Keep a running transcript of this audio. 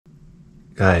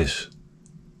Guys,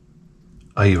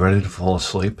 are you ready to fall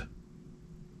asleep?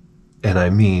 And I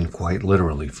mean quite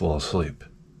literally fall asleep.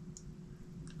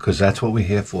 Because that's what we're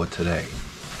here for today.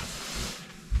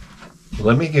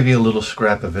 Let me give you a little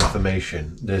scrap of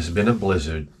information. There's been a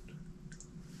blizzard.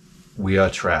 We are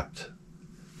trapped.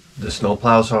 The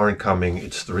snowplows aren't coming.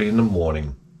 It's 3 in the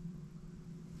morning.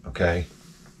 Okay?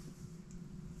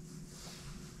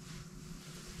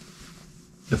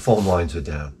 The phone lines are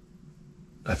down.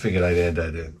 I figured I'd add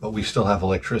that in. But we still have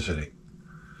electricity.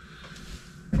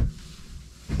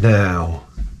 Now,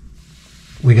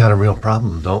 we got a real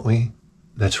problem, don't we?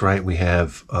 That's right, we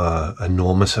have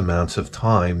enormous amounts of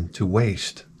time to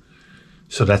waste.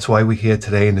 So that's why we're here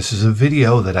today, and this is a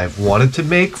video that I've wanted to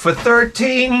make for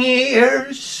 13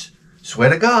 years. Swear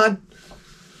to God.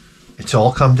 It's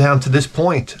all come down to this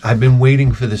point. I've been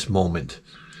waiting for this moment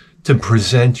to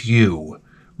present you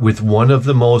with one of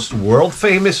the most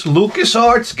world-famous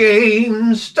LucasArts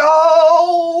games.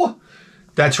 Oh!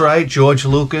 That's right, George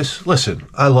Lucas. Listen,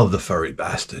 I love the furry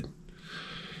bastard.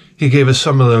 He gave us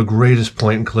some of the greatest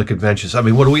point-and-click adventures. I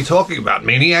mean, what are we talking about?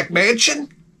 Maniac Mansion?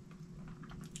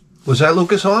 Was that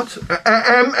LucasArts?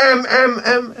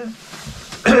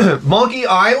 Monkey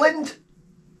Island?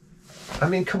 I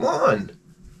mean, come on.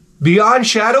 Beyond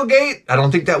Shadowgate? I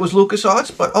don't think that was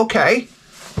LucasArts, but okay.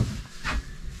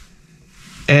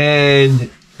 And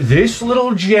this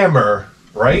little gemmer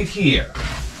right here.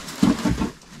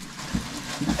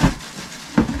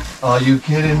 Are you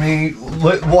kidding me?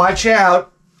 Watch out.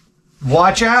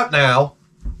 Watch out now.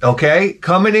 Okay?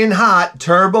 Coming in hot.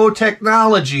 Turbo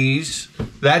Technologies.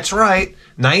 That's right.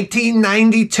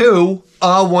 1992.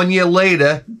 1 year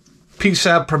later. Peace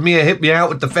out, Premiere. Hit me out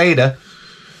with the fader.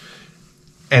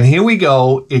 And here we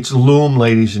go. It's Loom,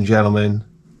 ladies and gentlemen.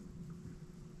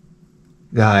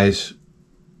 Guys,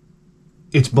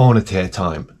 it's Bonateer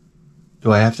time.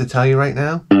 Do I have to tell you right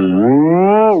now?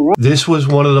 This was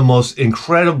one of the most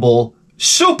incredible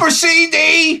Super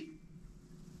CD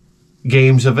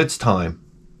games of its time.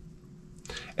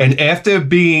 And after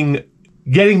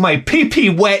getting my pee-pee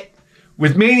wet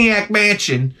with Maniac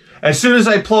Mansion, as soon as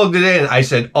I plugged it in, I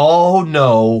said, oh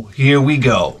no, here we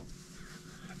go.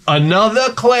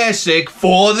 Another classic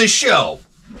for the show.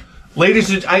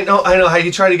 Ladies, I know how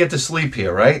you try to get to sleep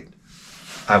here, right?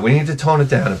 All right, we need to tone it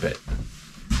down a bit.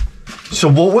 So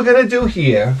what we're going to do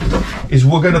here is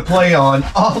we're going to play on...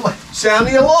 Oh, my... Sound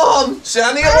the alarm!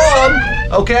 Sound the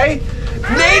alarm! Okay?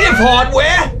 Native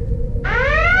hardware!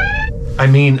 I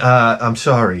mean, I'm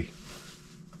sorry.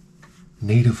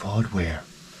 Native hardware.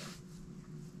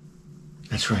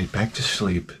 That's right, back to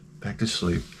sleep. Back to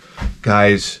sleep.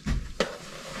 Guys,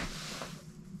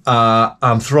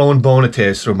 I'm throwing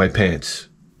Bonateers through my pants.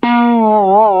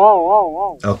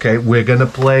 Okay, we're going to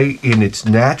play in its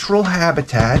natural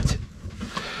habitat.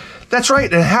 That's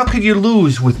right, and how could you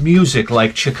lose with music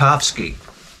like Tchaikovsky?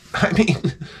 I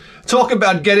mean, talk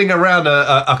about getting around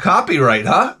a copyright,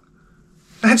 huh?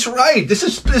 That's right, this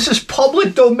is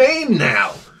public domain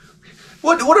now.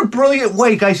 What a brilliant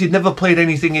way, guys, you'd never played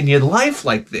anything in your life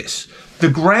like this. The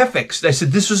graphics, I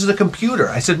said this was the computer.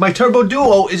 I said my Turbo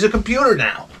Duo is a computer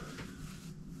now.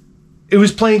 It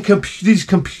was playing these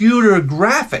computer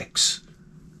graphics.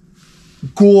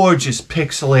 Gorgeous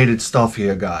pixelated stuff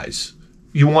here, guys.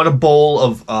 You want a bowl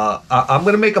of, I'm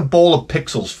going to make a bowl of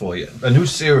pixels for you. A new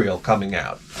cereal coming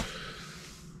out.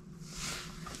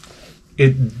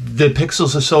 The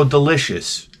pixels are so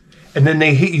delicious. And then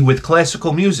they hit you with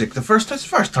classical music. That's the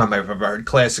first time I've ever heard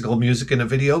classical music in a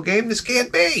video game. This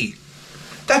can't be.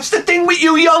 That's the thing with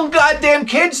you young goddamn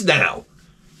kids now.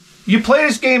 You play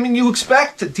this game and you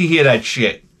expect to hear that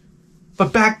shit.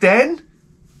 But back then,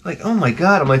 like, oh my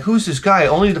God, I'm like, who's this guy?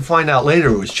 Only to find out later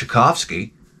it was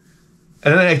Tchaikovsky.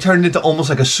 And then I turned into almost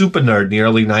like a super nerd in the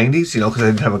early 90s, you know, because I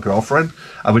didn't have a girlfriend.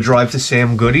 I would drive to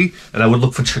Sam Goody and I would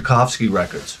look for Tchaikovsky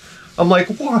records. I'm like,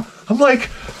 what? I'm like,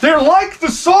 they're like the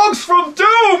songs from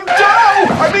Loom,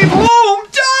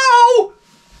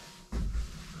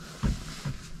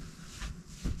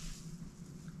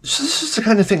 So this is the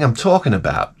kind of thing I'm talking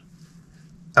about.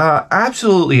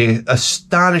 Absolutely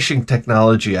astonishing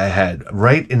technology I had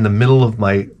right in the middle of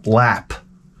my lap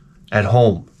at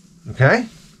home, okay?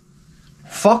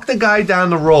 Fuck the guy down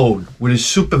the road with his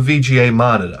Super VGA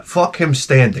monitor. Fuck him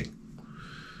standing.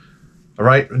 All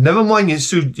right? Never mind your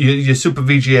Super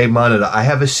VGA monitor. I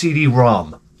have a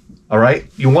CD-ROM. All right?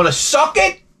 You want to suck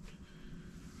it?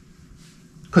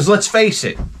 Because let's face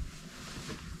it.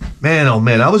 Man, oh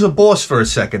man, I was a boss for a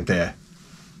second there.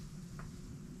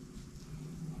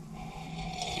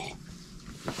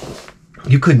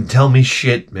 You couldn't tell me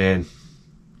shit, man.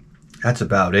 That's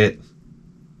about it.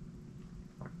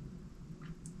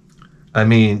 I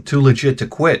mean, too legit to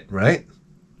quit, right?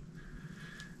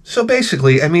 So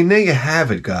basically, I mean, there you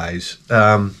have it, guys.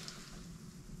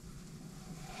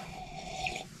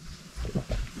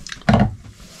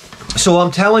 So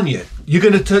I'm telling you, you're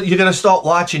gonna start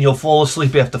watching. You'll fall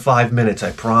asleep after 5 minutes,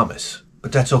 I promise.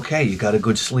 But that's okay. You got a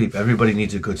good sleep. Everybody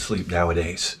needs a good sleep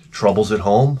nowadays. Troubles at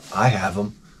home? I have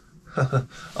them.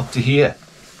 Up to here.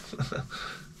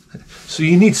 So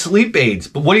you need sleep aids.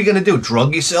 But what are you gonna do?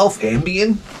 Drug yourself?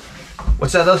 Ambien?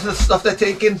 What's that other stuff they're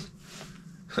taking?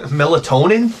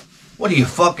 Melatonin? What are you,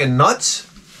 fucking nuts?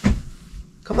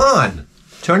 Come on.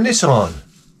 Turn this on.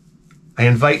 I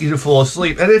invite you to fall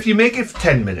asleep. And if you make it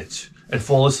 10 minutes and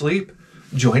fall asleep,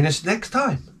 join us next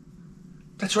time.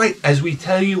 That's right, as we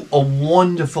tell you a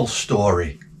wonderful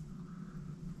story.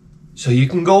 So you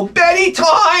can go, Betty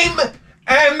time!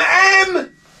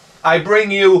 MM! I bring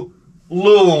you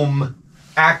Loom,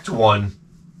 Act 1.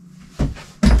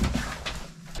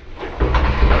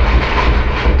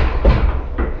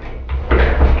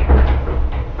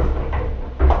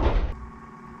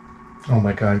 Oh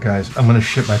my God, guys, I'm gonna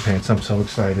shit my pants. I'm so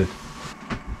excited.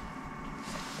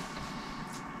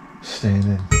 Staying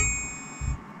in.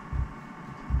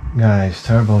 Guys,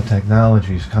 Turbo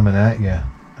Technology's coming at you.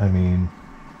 I mean,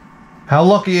 how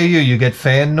lucky are you? You get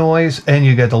fan noise and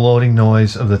you get the loading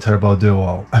noise of the Turbo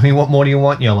Duo. I mean, what more do you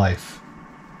want in your life?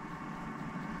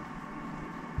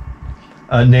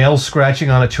 Nails scratching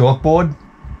on a chalkboard?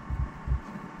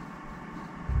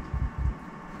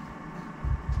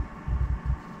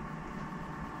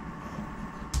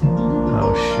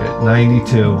 Oh shit,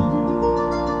 92.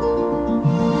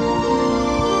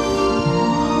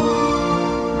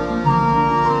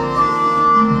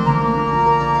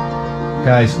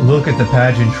 Guys, look at the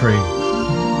pageantry.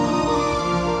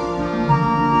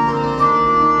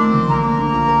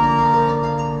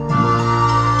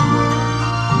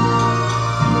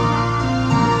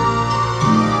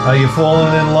 Are you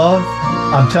falling in love?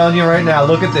 I'm telling you right now,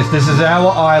 look at this. This is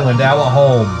our island, our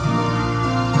home.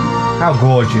 How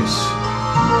gorgeous.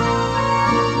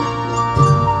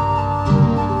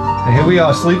 And here we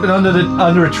are, sleeping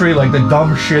under a tree like the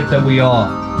dumb shit that we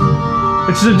are.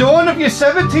 It's the dawn of your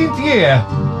 17th year.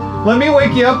 Let me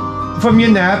wake you up from your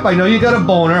nap. I know you got a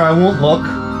boner. I won't look.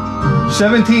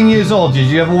 17 years old. Did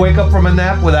you ever wake up from a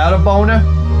nap without a boner?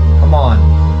 Come on.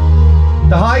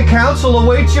 The High Council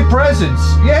awaits your presence.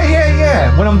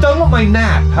 Yeah. When I'm done with my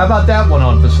nap, how about that one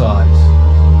on for size?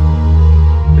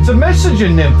 It's a messenger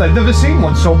nymph. I've never seen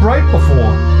one so bright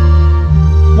before.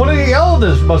 One of the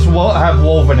elders must have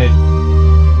woven it.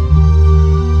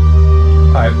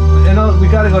 Alright, we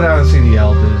gotta go down and see the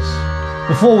elders.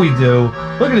 Before we do,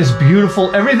 look at this beautiful,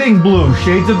 everything blue,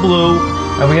 shades of blue,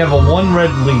 and we have a one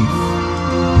red leaf.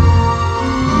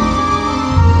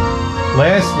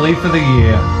 Last leaf of the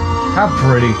year. How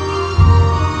pretty.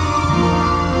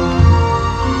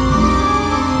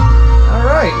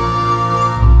 Alright.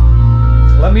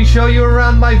 Let me show you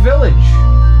around my village.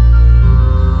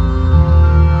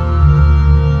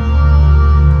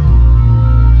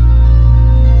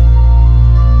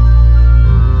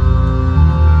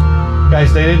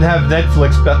 Guys, they didn't have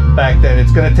Netflix back then.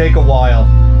 It's gonna take a while.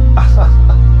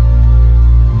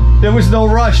 There was no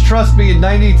rush. Trust me, in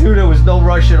 92 there was no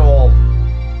rush at all.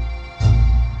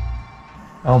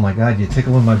 Oh my God, you're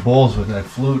tickling my balls with that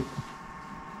flute.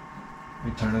 Let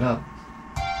me turn it up.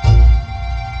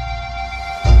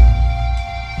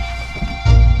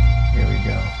 Here we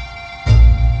go.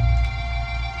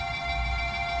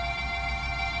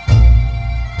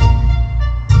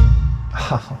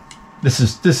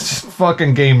 This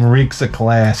fucking game reeks of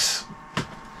class.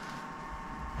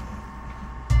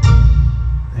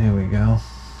 Here we go.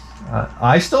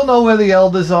 I still know where the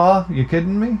elders are. You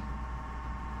kidding me?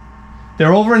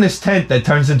 They're over in this tent that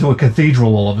turns into a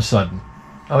cathedral all of a sudden.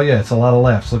 Oh yeah, it's a lot of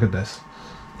laughs. Look at this.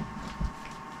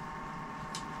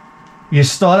 You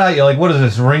start out, you're like, what is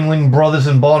this, Ringling Brothers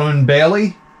and Barnum and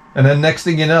Bailey? And then next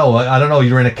thing you know, I don't know,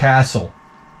 you're in a castle.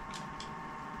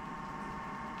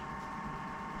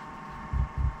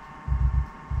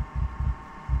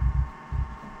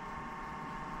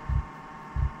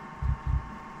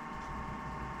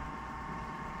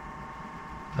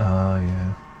 Oh,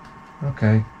 yeah.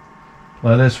 Okay.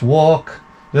 Let us walk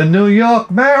the New York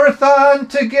Marathon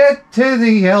to get to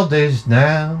the elders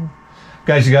now.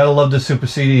 Guys, you gotta love the Super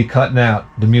CD cutting out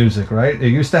the music, right? It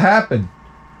used to happen.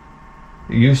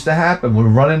 It used to happen. We're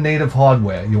running native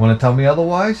hardware. You want to tell me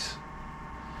otherwise?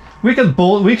 We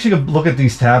should look at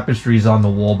these tapestries on the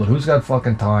wall, but who's got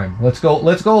fucking time? Let's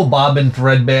go, Bob and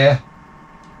Threadbare.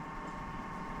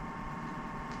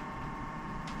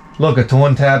 Look, a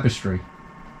torn tapestry.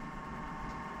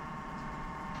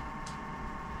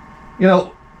 You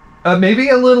know, maybe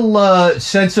a little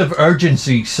sense of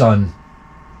urgency, son.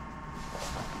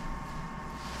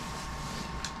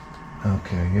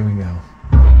 Okay, here we go.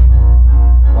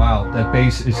 Wow, that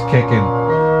bass is kicking.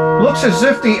 Looks as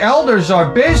if the elders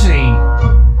are busy.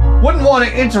 Wouldn't want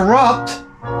to interrupt.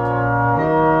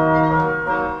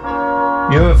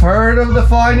 You have heard of the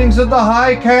findings of the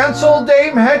High Council,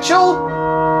 Dame Hetchel?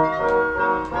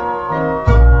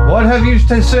 What have you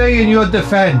to say in your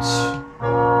defense?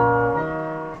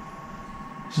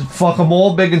 Fuck them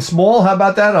all, big and small? How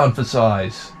about that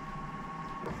emphasize?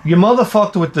 Your mother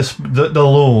fucked with the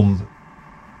loom,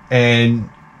 and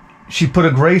she put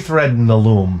a gray thread in the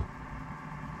loom,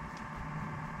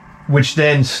 which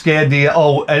then scared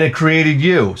and it created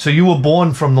you. So you were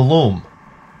born from the loom,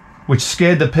 which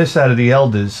scared the piss out of the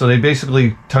elders. So they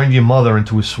basically turned your mother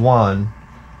into a swan,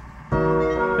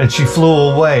 and she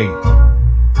flew away.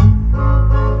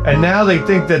 And now they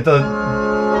think that the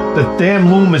damn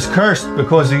loom is cursed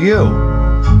because of you.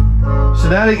 So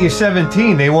now that you're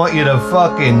 17, they want you to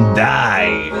fucking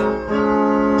die.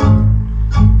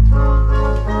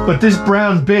 But this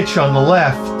brown bitch on the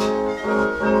left,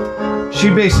 she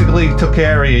basically took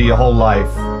care of you your whole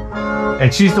life.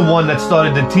 And she's the one that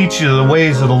started to teach you the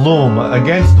ways of the loom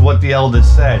against what the elders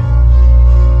said.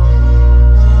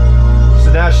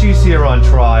 So now she's here on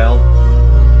trial.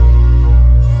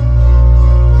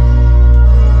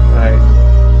 Right.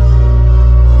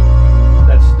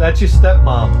 That's your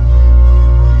stepmom.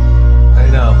 I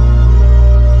know.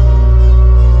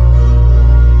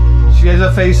 She has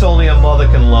a face only a mother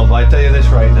can love. I tell you this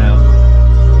right now.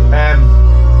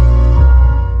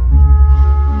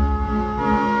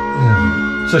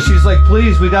 So she's like,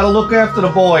 please, we gotta look after the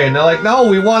boy. And they're like, no,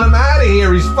 we want him out of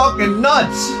here. He's fucking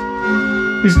nuts.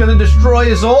 He's gonna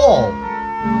destroy us all.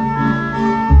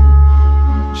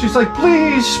 She's like,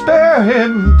 please spare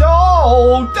him.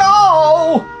 No.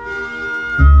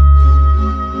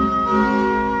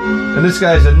 And this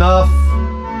guy's enough.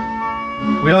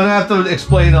 We don't have to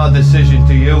explain our decision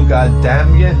to you, god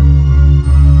damn you.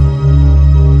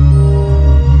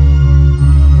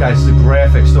 Guys, the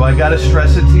graphics, do I gotta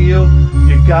stress it to you?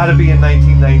 You gotta be in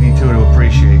 1992 to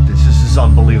appreciate this. This is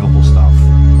unbelievable stuff.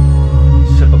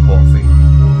 Sip of coffee.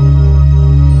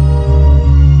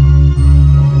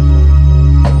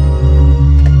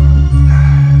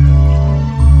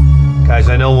 Guys,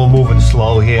 I know we're moving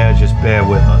slow here, just bear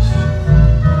with us.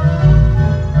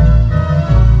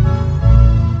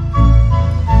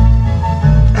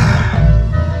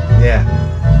 Yeah.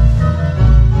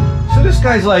 So this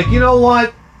guy's like, you know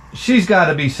what? She's got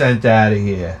to be sent out of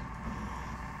here.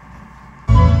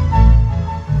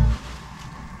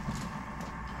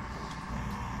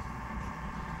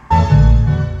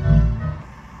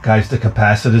 Guys, the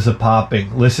capacitors are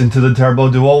popping. Listen to the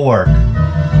turbo duo work.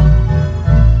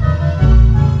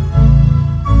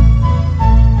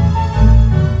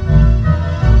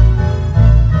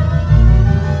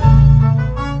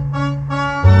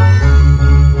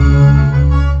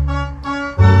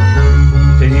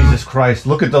 Christ,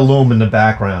 look at the loom in the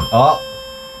background. Oh.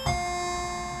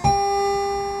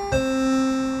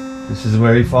 This is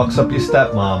where he fucks up your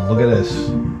stepmom. Look at this.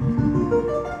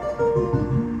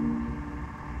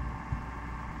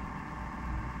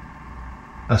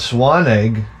 A swan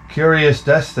egg? Curious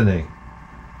destiny.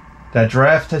 That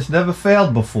draft has never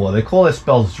failed before. They call their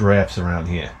spells drafts around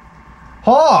here.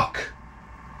 Hawk!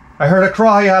 I heard a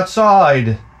cry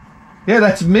outside. Yeah,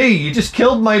 that's me. You just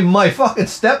killed my fucking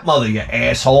stepmother, you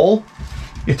asshole.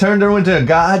 You turned her into a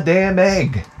goddamn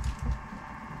egg.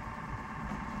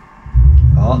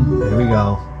 Oh, here we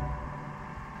go.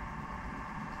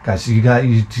 Guys,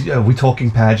 are we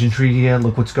talking pageantry here?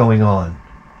 Look what's going on.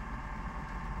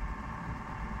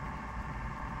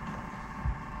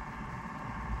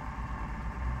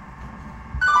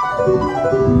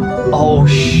 Oh,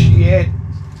 shit.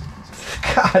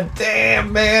 God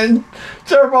damn, man.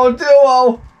 Turbo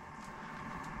Duo.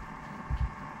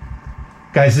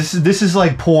 Guys, this is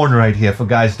like porn right here for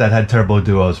guys that had turbo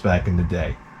duos back in the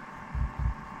day.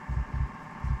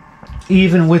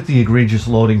 Even with the egregious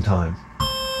loading time.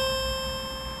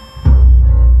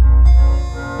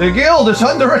 The guild is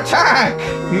under attack.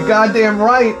 You goddamn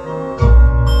right.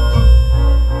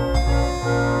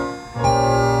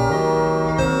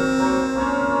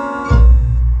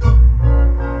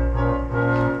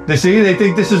 They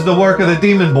think this is the work of the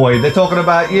demon boy. They're talking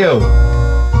about you.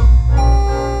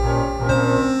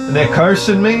 And they're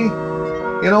cursing me?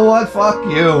 You know what? Fuck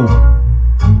you.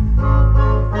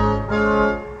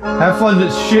 Have fun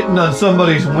shitting on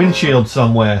somebody's windshield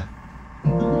somewhere.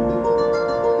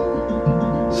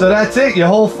 So that's it. The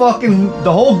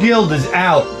whole guild is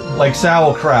out like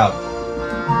sauerkraut.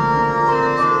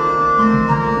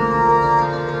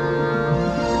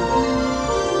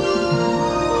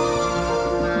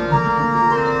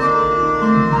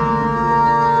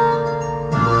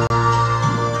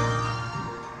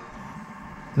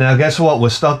 Now guess what? We're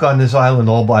stuck on this island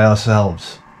all by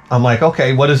ourselves. I'm like,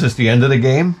 okay, what is this, the end of the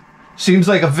game? Seems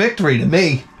like a victory to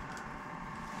me.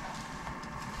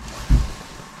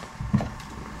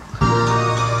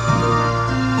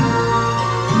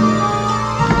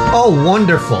 Oh,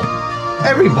 wonderful.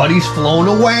 Everybody's flown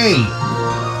away.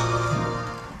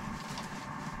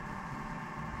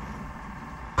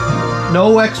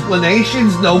 No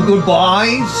explanations, no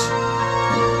goodbyes.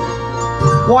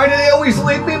 Why do they always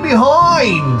leave me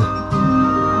behind?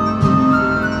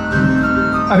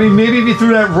 I mean, maybe if you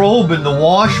threw that robe in the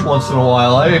wash once in a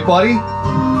while, hey, buddy?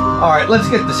 Alright, let's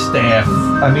get the staff.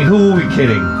 I mean, who are we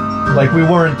kidding? Like we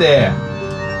weren't there.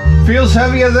 Feels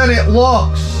heavier than it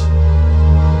looks.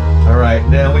 Alright,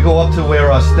 now we go up to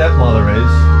where our stepmother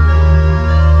is.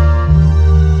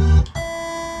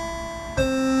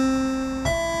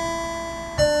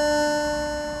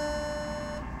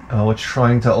 Oh, it's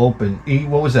trying to open.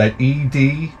 What was that?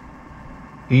 ED?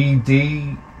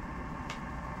 ED?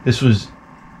 This was...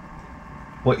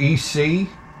 What, EC?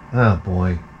 Oh,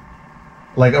 boy.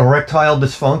 Like erectile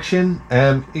dysfunction?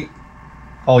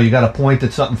 Oh, you gotta point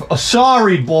at something. Oh,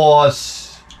 sorry,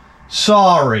 boss!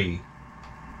 Sorry.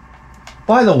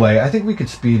 By the way, I think we could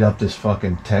speed up this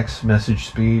fucking text message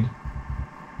speed.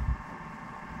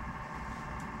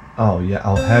 Oh, yeah.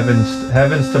 Oh,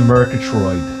 heavens to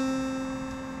Murgatroyd.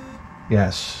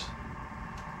 Yes.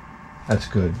 That's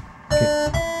good.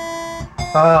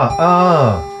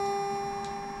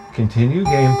 Continue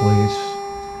game, please.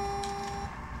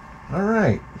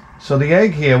 Alright. So the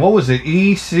egg here, what was it?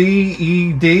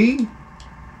 ECED?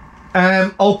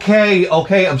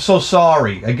 Okay, I'm so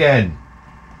sorry. Again.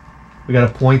 We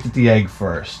gotta point at the egg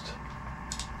first.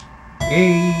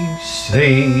 ECED.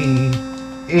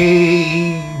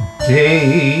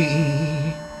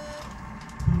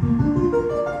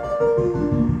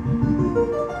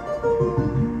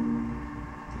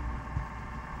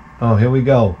 Oh, here we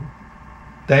go.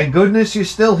 Thank goodness you're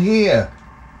still here.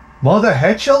 Mother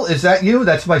Hetchel, is that you?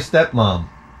 That's my stepmom.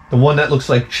 The one that looks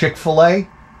like Chick-fil-A.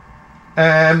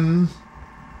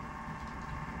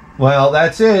 Well,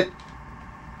 that's it.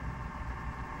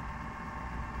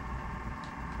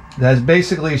 That's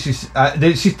basically, she's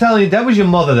telling you, that was your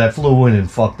mother that flew in and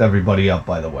fucked everybody up,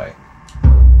 by the way.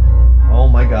 Oh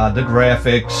my god, the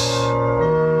graphics.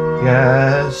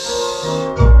 Yes.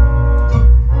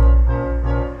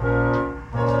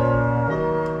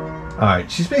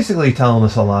 Alright, she's basically telling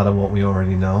us a lot of what we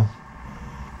already know.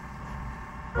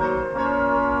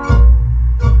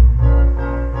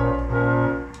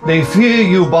 They fear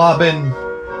you, Bobbin.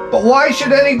 But why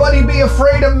should anybody be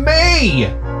afraid of me?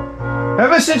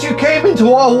 Ever since you came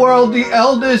into our world, the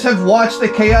elders have watched the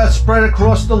chaos spread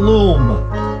across the Loom.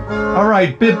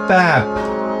 Alright, bip bap.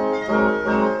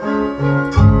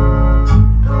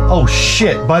 Oh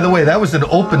shit, by the way, that was an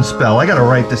open spell. I gotta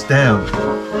write this down.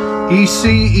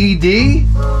 ECED?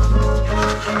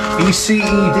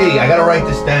 ECED. I gotta write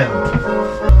this down.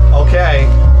 Okay.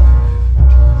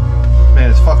 Man,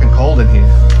 it's fucking cold in here.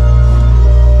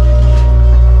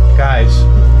 Guys.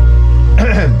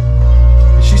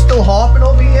 Is she still hopping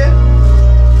over here?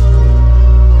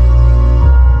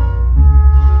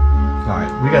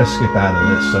 Alright, we gotta skip out of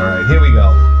this. Alright, here we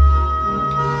go.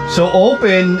 So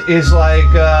open is like,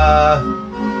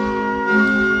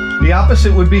 the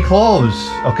opposite would be close.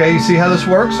 Okay, you see how this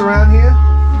works around here?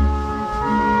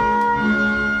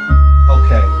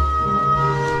 Okay.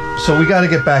 So we gotta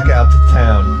get back out to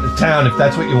town. The town, if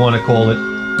that's what you want to call it.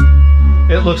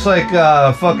 It looks like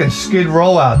fucking Skid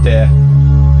Row out there.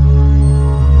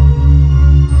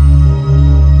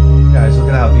 Guys, look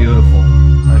at how beautiful.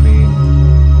 I mean,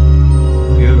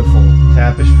 beautiful.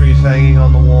 Tapestries hanging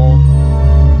on the wall.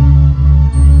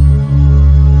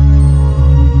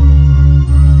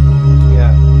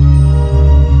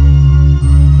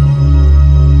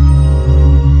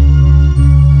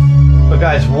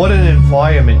 Guys, what an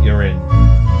environment you're in.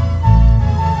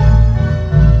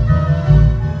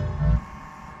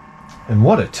 And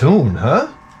what a tune, huh?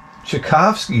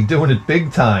 Tchaikovsky doing it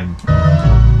big time.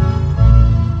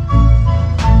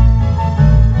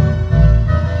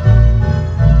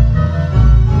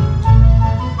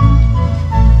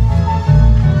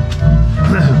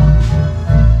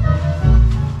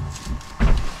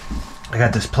 I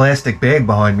got this plastic bag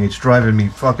behind me. It's driving me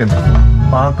fucking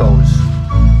bonkos.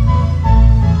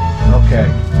 Okay.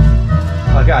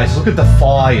 Guys, look at the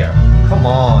fire. Come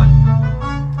on.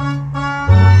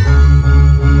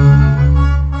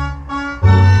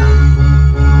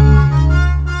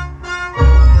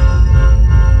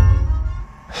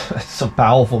 It's some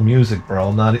powerful music, bro.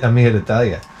 I'm here to tell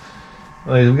you.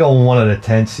 We go one of the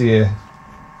tents here.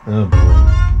 Oh boy.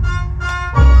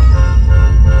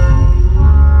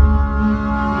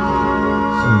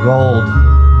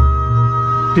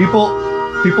 People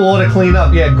ought to clean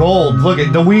up. Yeah, gold. Look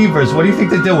at the weavers. What do you think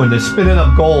they're doing? They're spinning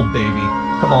up gold, baby.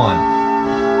 Come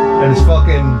on. And it's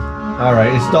fucking...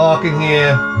 Alright, it's dark in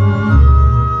here.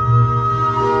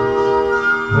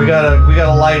 We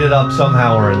gotta light it up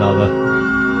somehow or another.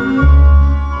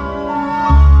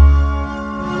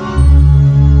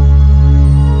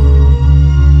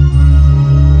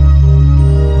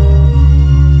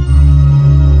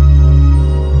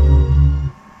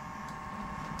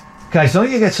 Guys,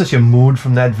 don't you get such a mood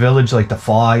from that village, like the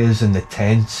fires and the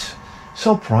tents?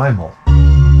 So primal.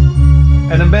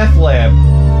 And the meth lab.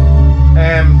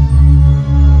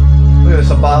 Look at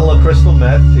this, a bottle of crystal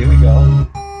meth. Here we go.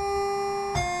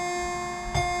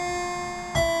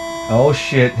 Oh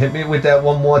shit, hit me with that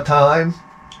one more time.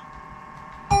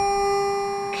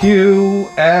 Q,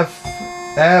 F,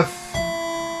 F,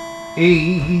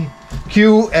 E.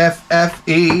 Q, F, F,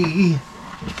 E.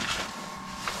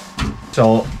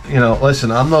 So, you know,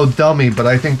 listen, I'm no dummy, but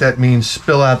I think that means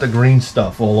spill out the green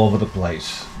stuff all over the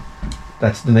place.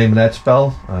 That's the name of that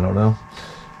spell? I don't know.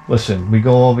 Listen, we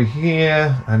go over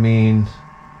here. I mean,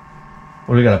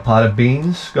 what do we got, a pot of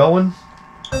beans going?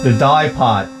 The dye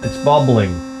pot, it's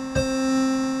bubbling.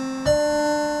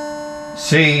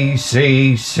 C,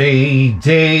 C, C,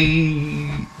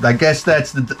 D. I guess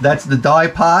that's the dye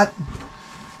pot.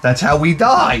 That's how we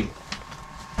die.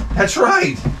 That's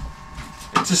right.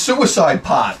 It's a suicide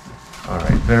pot. All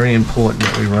right, very important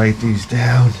that we write these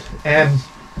down. And,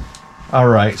 all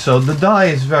right, so the dye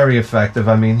is very effective.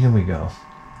 I mean, here we go.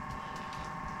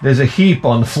 There's a heap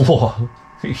on the floor.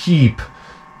 A heap.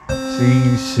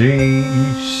 C, C,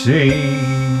 C,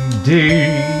 D.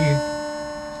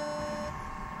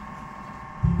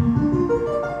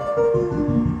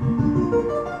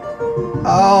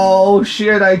 Oh,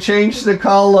 shit, I changed the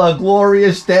color.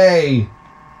 Glorious day.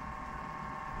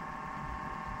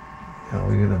 Now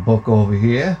we got a book over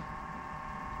here.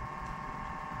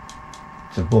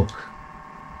 It's a book.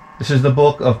 This is the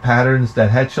book of patterns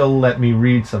that Hetchel let me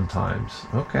read sometimes.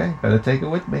 Okay, better take it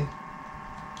with me.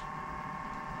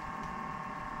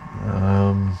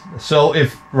 So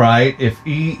if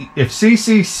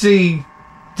CCCD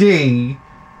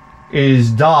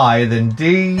is die, then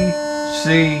D,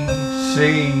 C,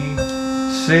 C,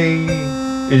 C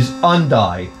is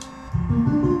undie.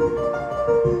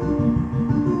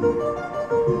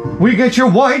 We get your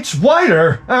whites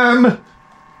whiter.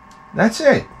 That's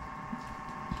it.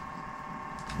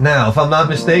 Now, if I'm not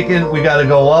mistaken, we got to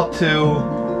go up to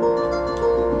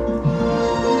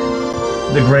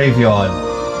the graveyard.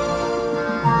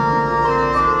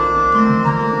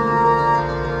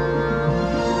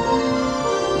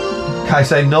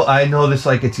 Guys, I know this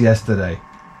like it's yesterday.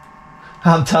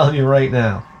 I'm telling you right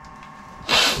now.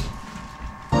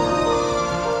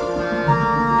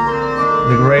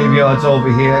 The graveyard's over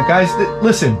here. Guys,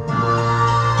 listen.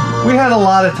 We had a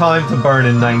lot of time to burn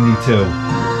in 92.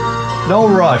 No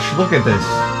rush. Look at this.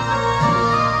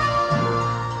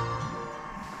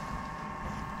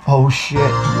 Oh, shit.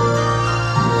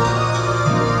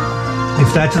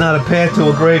 If that's not a path to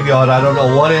a graveyard, I don't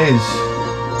know what is.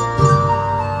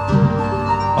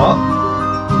 Oh.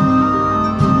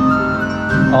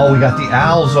 Oh, we got the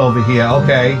owls over here.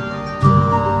 Okay.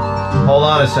 Hold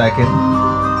on a second.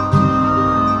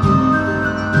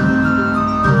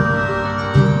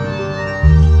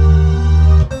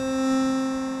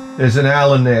 There's an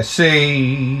owl in there.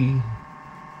 See?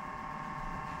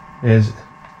 There's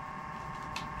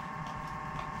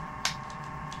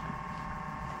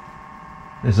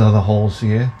other holes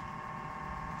here.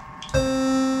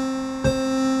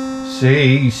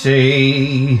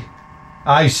 See.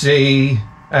 I see.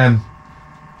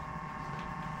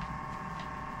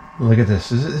 Look at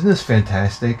this. Isn't this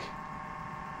fantastic?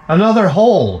 Another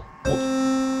hole.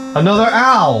 Another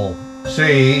owl.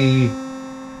 See.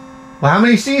 Well, how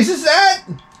many C's is that?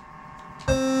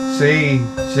 C.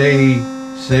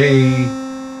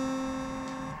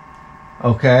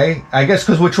 Okay. I guess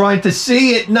because we're trying to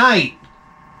see at night.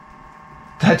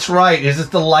 That's right. Is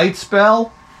it the light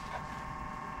spell?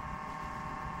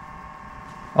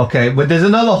 Okay, but there's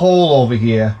another hole over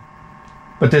here.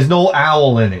 But there's no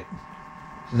owl in it.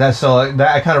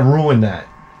 I kind of ruined that.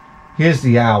 Here's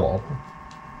the owl.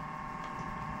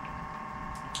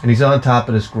 And he's on top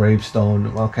of this gravestone.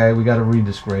 Okay, we got to read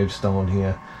this gravestone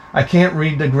here. I can't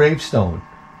read the gravestone.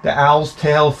 The owl's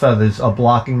tail feathers are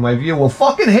blocking my view. Well,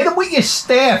 fucking hit him with your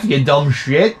staff, you dumb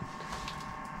shit.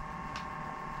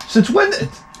 Since when?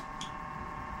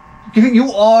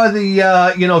 You are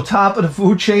the, top of the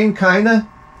food chain, kinda?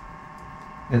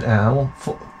 An owl?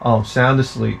 Oh, sound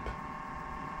asleep.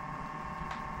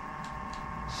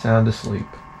 Sound asleep.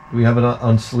 Do we have an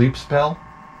unsleep spell?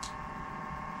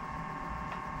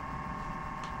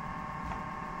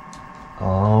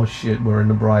 Oh shit, we're in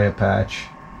the briar patch.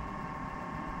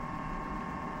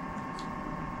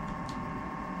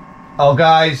 Oh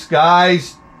guys,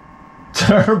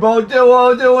 Turbo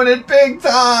Duo doing it big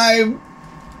time.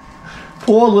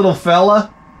 Poor little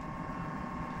fella.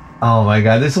 Oh my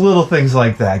god, there's little things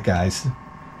like that, guys.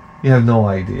 You have no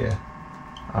idea.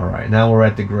 Alright, now we're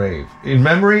at the grave. In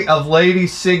memory of Lady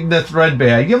Signa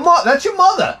Threadbare. That's your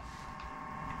mother!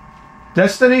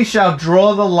 Destiny shall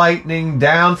draw the lightning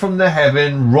down from the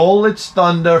heaven, roll its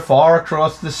thunder far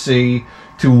across the sea,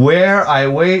 to where I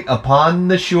wait upon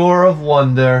the shore of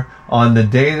wonder, on the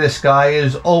day the sky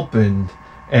is opened,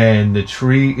 and the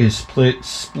tree is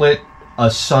split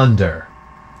asunder.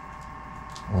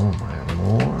 Oh my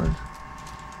lord.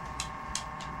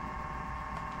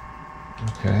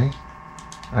 Okay.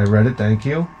 I read it, thank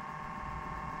you.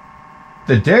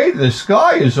 The day the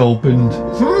sky is opened.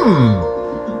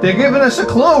 They're giving us a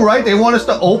clue, right? They want us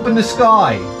to open the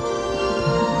sky.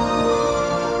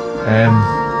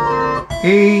 M-E-C-E-D.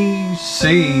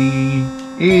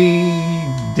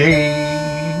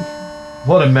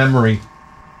 What a memory.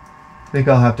 I think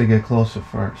I'll have to get closer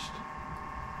first.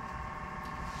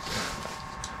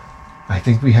 I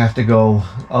think we have to go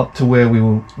up to where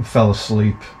we fell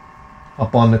asleep.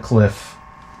 Up on the cliff.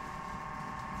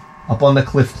 Up on the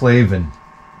Cliff Claven.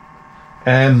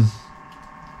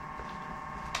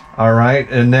 Alright,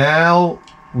 and now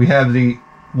we have the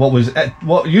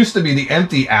what used to be the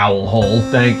empty owl hole,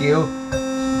 thank you.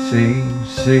 C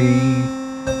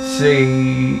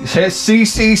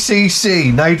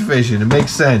night vision, it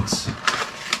makes sense.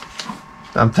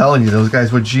 I'm telling you, those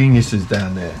guys were geniuses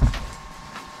down there.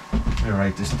 Let me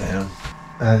write this down.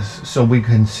 So we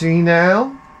can see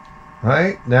now.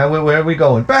 Right? Now where are we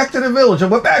going? Back to the village, and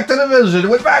we're back to the village, and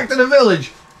we're back to the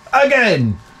village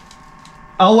again.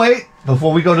 Oh wait,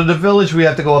 before we go to the village, we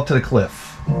have to go up to the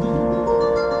cliff. Here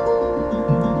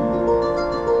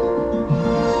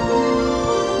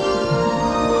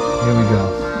we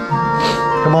go.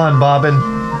 Come on, Bobbin.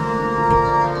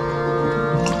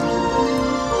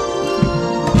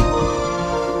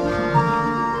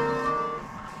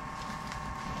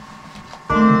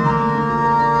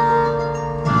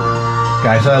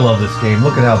 Guys, I love this game.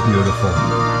 Look at how beautiful.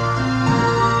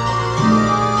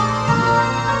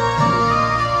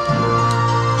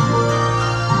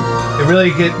 It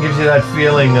really gives you that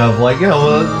feeling of like, you know,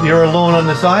 well, you're alone on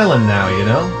this island now, you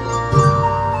know?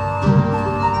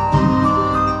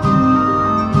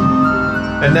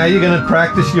 And now you're going to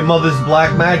practice your mother's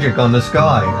black magic on the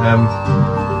sky.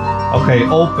 Okay,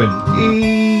 open.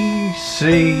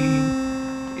 E-C-E-D.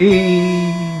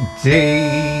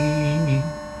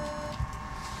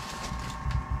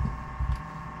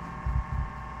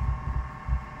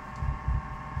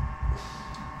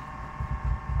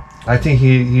 I think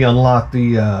he unlocked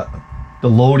the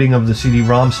loading of the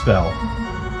CD-ROM spell.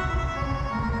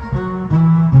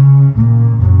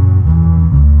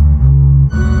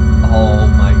 Oh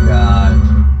my god.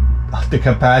 The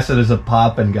capacitors are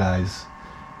popping, guys.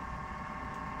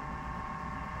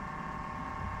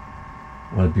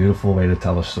 What a beautiful way to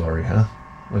tell a story, huh?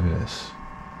 Look at this.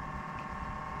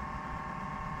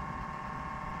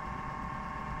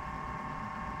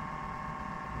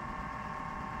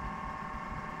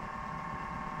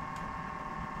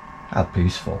 How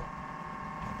peaceful.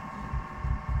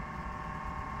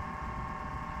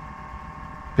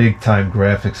 Big time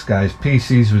graphics, guys.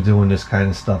 PCs were doing this kind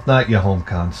of stuff. Not your home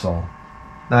console.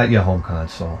 Not your home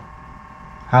console.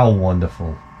 How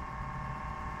wonderful.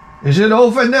 Is it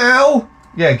over now?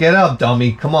 Yeah, get up,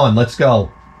 dummy. Come on, let's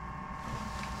go.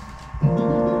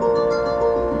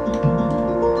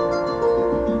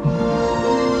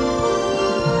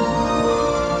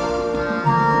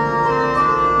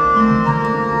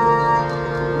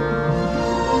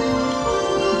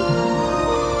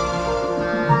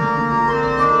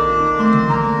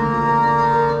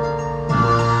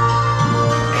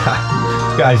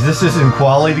 Guys, this isn't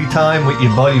quality time with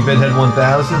your buddy Bithead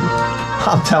 1000.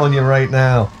 I'm telling you right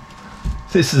now,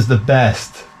 this is the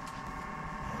best.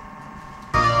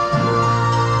 Alright,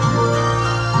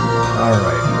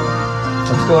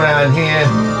 let's go down here.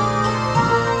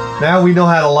 Now we know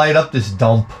how to light up this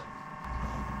dump.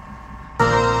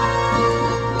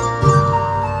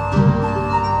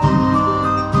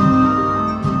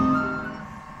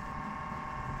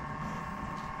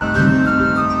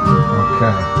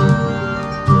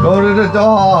 Go to the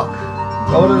dock.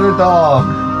 Go to the dock.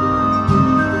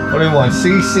 What do you want?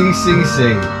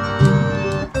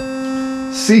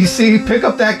 CC, pick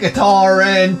up that guitar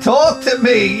and talk to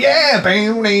me. Yeah.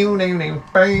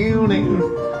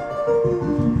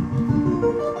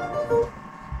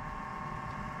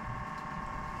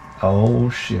 Oh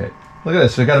shit. Look at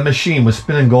this. We got a machine. We're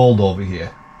spinning gold over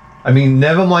here. I mean,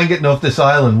 never mind getting off this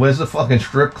island. Where's the fucking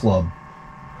strip club?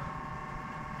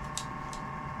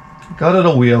 Go to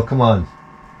the wheel. Come on.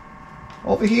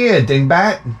 Over here,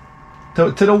 dingbat.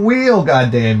 To the wheel,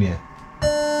 goddamn you.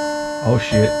 Oh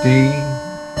shit. D,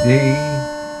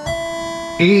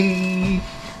 E,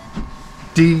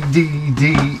 D, D,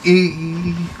 D,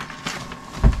 E,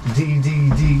 D, D,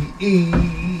 D,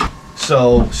 E.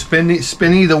 So, spinny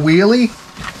the wheelie?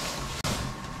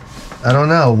 I don't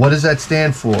know. What does that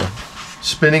stand for?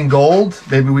 Spinning gold?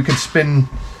 Maybe we could spin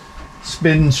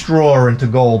straw into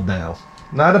gold now.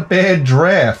 Not a bad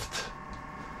draft.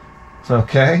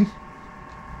 Okay.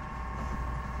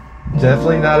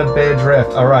 Definitely not a bad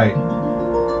draft. All right.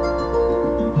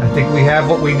 I think we have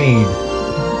what we need.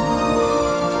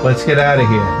 Let's get out of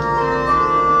here.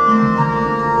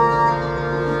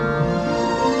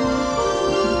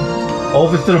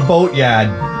 Over to the boatyard.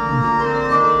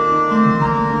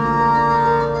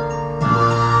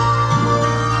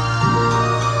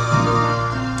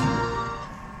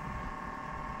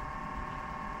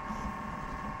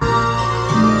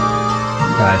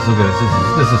 Guys, look at this.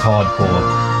 This is hardcore.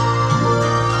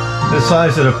 The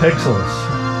size of the pixels.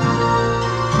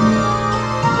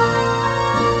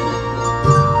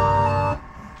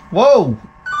 Whoa!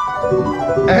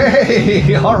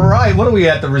 Hey! Alright, what are we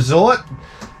at? The resort?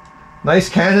 Nice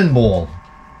cannonball.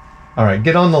 Alright,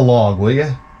 get on the log, will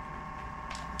you?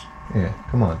 Yeah,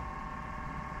 come on.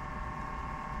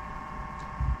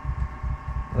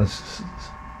 Let's...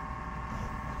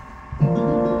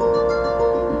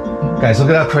 Guys, look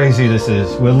at how crazy this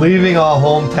is. We're leaving our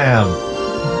hometown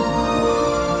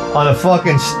on a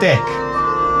fucking stick.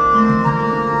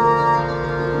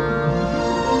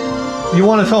 You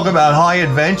want to talk about high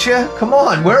adventure? Come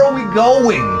on, where are we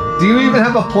going? Do you even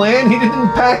have a plan? He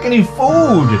didn't pack any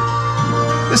food.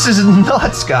 This is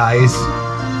nuts, guys.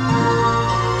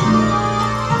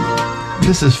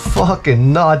 This is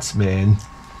fucking nuts, man.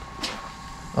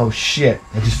 Oh shit,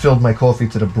 I just filled my coffee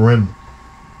to the brim.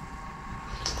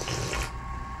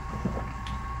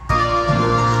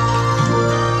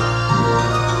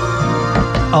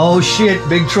 Oh shit,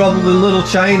 big trouble in Little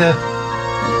China.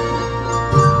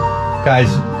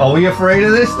 Guys, are we afraid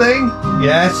of this thing?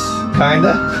 Yes,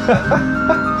 kinda.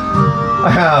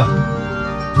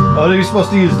 What are you supposed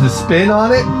to use? The spin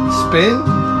on it? Spin?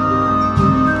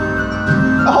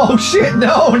 Oh shit,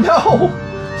 no, no!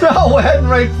 No, we're heading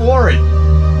right for it.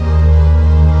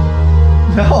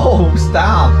 No,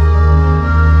 stop.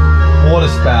 Water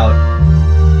spout.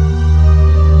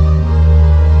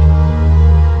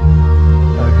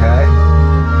 Okay.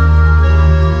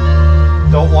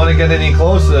 Don't want to get any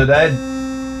closer, Dad.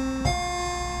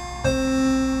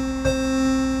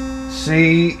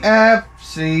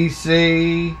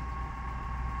 CFCC.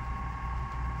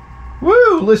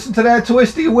 Woo! Listen to that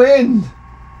twisty wind.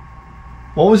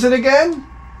 What was it again?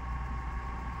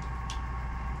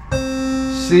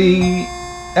 CFCC.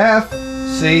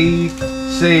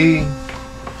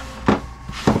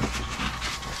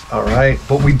 All right,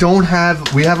 but we don't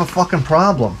have. We have a fucking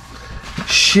problem.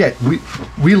 Shit,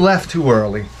 we left too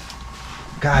early.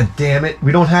 God damn it,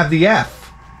 we don't have the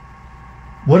F.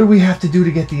 What do we have to do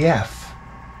to get the F?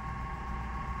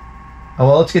 Oh,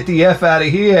 well, let's get the F out of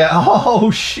here.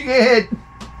 Oh, shit.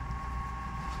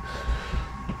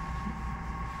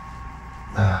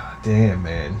 Ah, damn,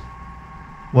 man.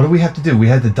 What do we have to do? We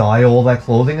had to dye all that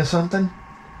clothing or something?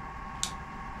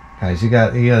 Guys, you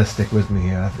gotta stick with me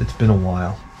here. It's been a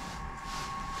while.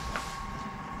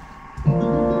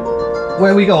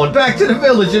 Where are we going? Back to the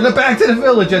village and back to the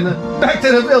village and back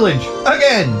to the village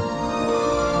again.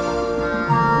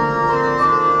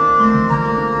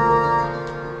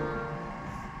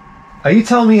 Are you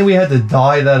telling me we had to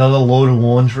dye that other load of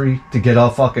laundry to get our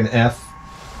fucking F?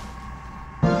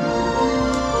 Ay,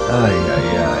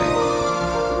 ay, ay.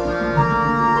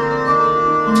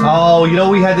 Oh, you know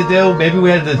what we had to do? Maybe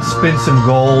we had to spin some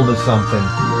gold or something.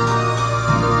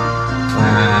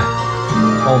 Ah.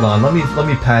 Hold on, let me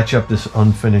patch up this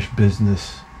unfinished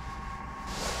business.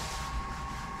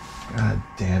 God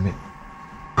damn it.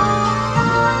 Yeah,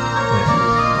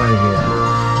 right here.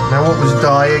 Now what was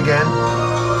dye again?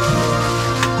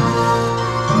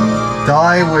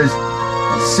 Dye was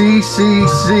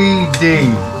CCCD.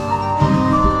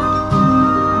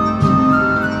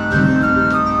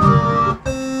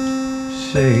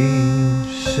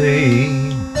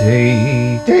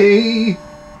 CCD.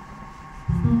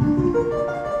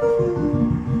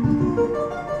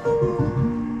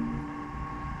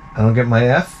 I don't get my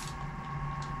F?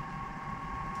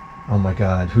 Oh my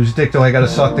god. Whose dick do I gotta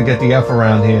suck to get the F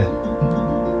around here?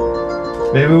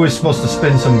 Maybe we're supposed to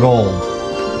spin some gold.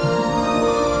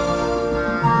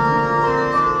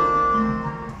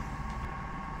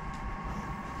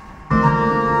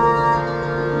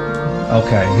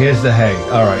 Okay, here's the hay.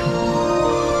 All right.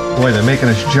 Boy, they're making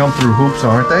us jump through hoops,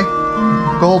 aren't they?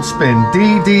 Gold spin.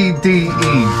 D, D, D, E.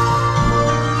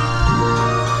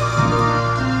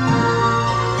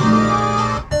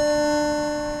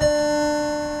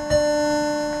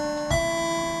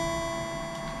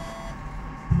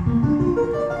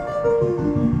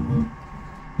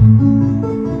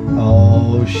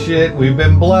 Oh, shit. We've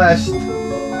been blessed.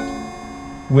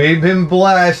 We've been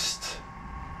blessed.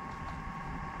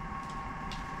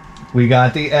 We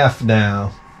got the F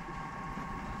now.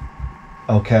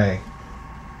 Okay.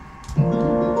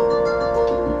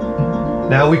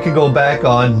 Now we can go back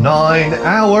on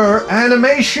 9-hour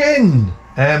animation.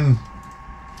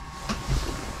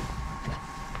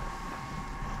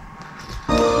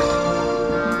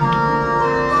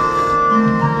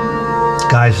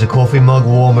 Guys, the coffee mug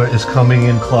warmer is coming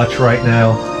in clutch right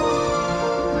now.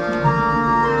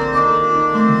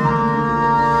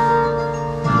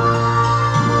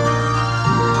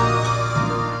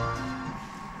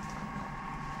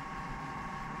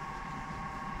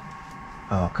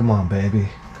 Oh, come on, baby.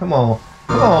 Come on.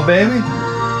 Come on, baby.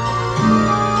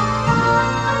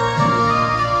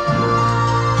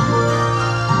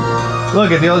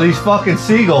 Look at these fucking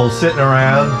seagulls sitting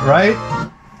around, right?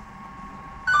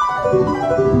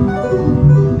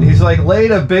 He's like,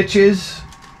 later, bitches.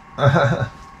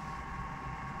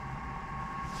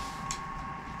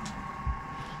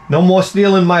 No more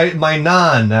stealing my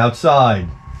naan outside.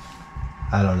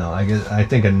 I don't know. I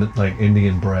think like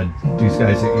Indian bread. These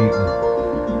guys are eating.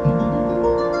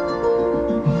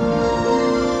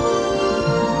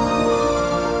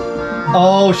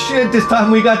 Oh shit, this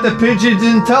time we got the pigeons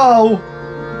in tow.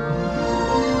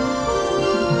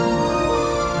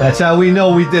 That's how we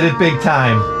know we did it big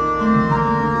time.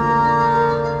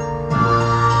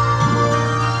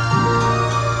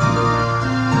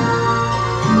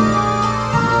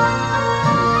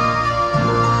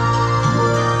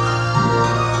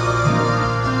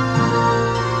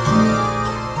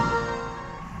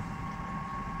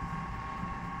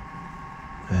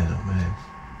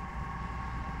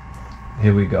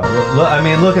 Here we go. Look, I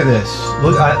mean, look at this.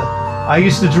 Look, I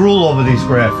used to drool over these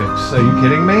graphics. Are you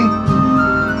kidding me?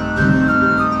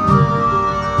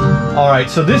 All right,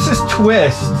 so this is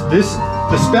twist. The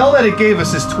spell that it gave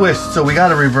us is twist, so we got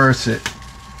to reverse it.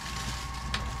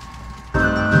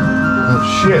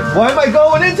 Oh shit! Why am I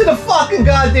going into the fucking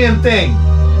goddamn thing?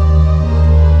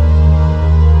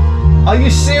 Are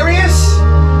you serious?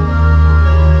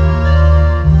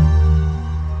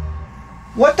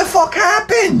 What the fuck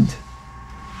happened?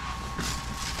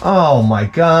 Oh my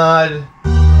god.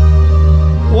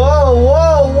 Whoa,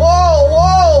 whoa, whoa,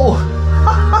 whoa!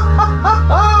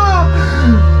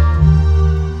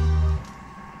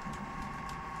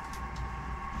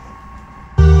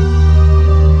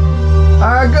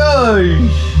 Ah,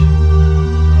 gosh.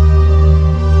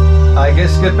 I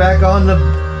guess get back on the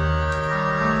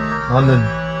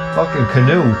fucking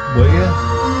canoe, will you?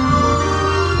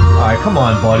 Alright, come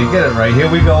on, buddy, get it right. Here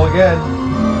we go again.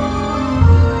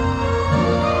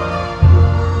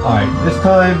 Alright, this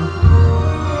time.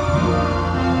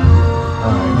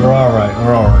 Alright, we're alright,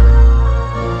 we're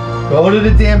alright. Go to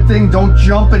the damn thing, don't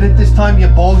jump in it this time, you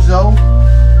bozo.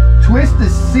 Twist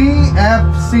is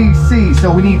CFCC,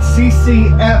 so we need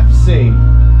CCFC.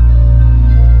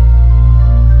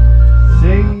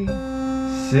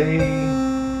 CCFC.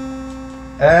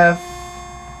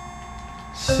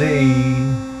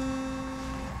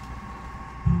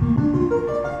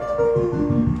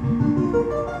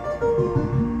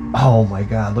 Oh my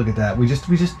god, look at that. We just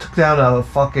took down a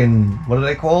fucking, what are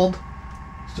they called?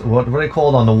 What are they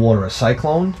called on the water? A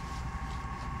cyclone?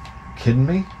 Kidding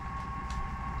me?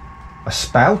 A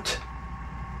spout?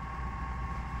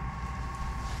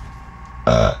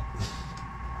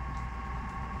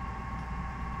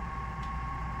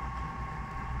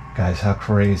 Guys, how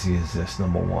crazy is this,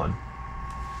 number one?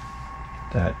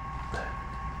 That.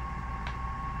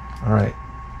 Alright.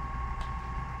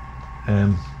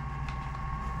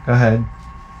 Go ahead.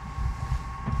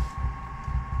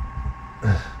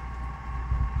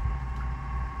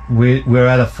 We're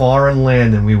at a foreign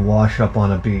land and we wash up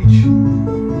on a beach.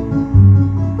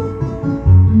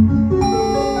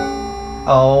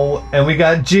 Oh, and we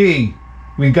got G.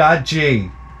 We got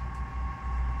G.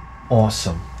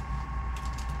 Awesome.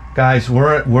 Guys,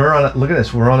 we're on a, look at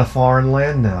this. We're on a foreign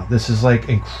land now. This is like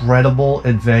incredible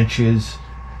adventures.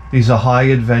 These are high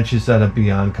adventures that are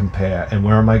beyond compare. And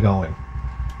where am I going?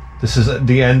 This is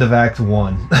the end of Act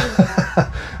 1.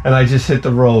 And I just hit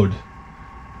the road.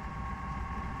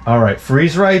 Alright,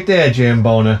 freeze right there,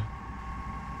 Jambona.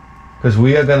 Because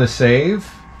we are going to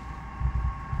save.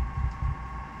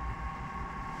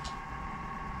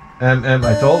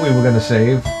 I thought we were gonna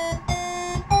save.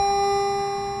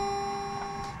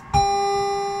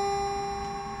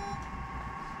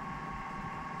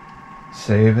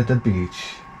 Save at the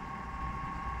beach.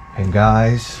 And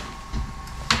guys,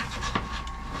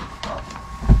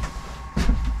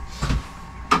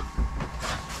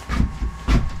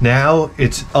 now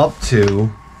it's up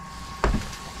to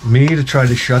me to try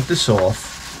to shut this off.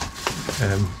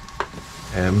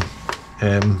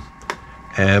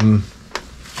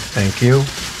 Thank you.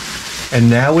 And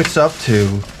now it's up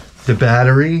to the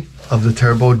battery of the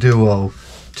Turbo Duo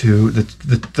to the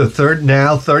third,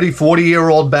 now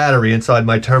 40-year-old battery inside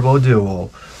my Turbo Duo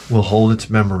will hold its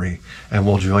memory, and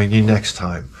we'll join you next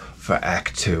time for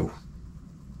Act 2.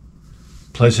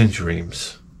 Pleasant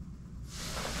dreams.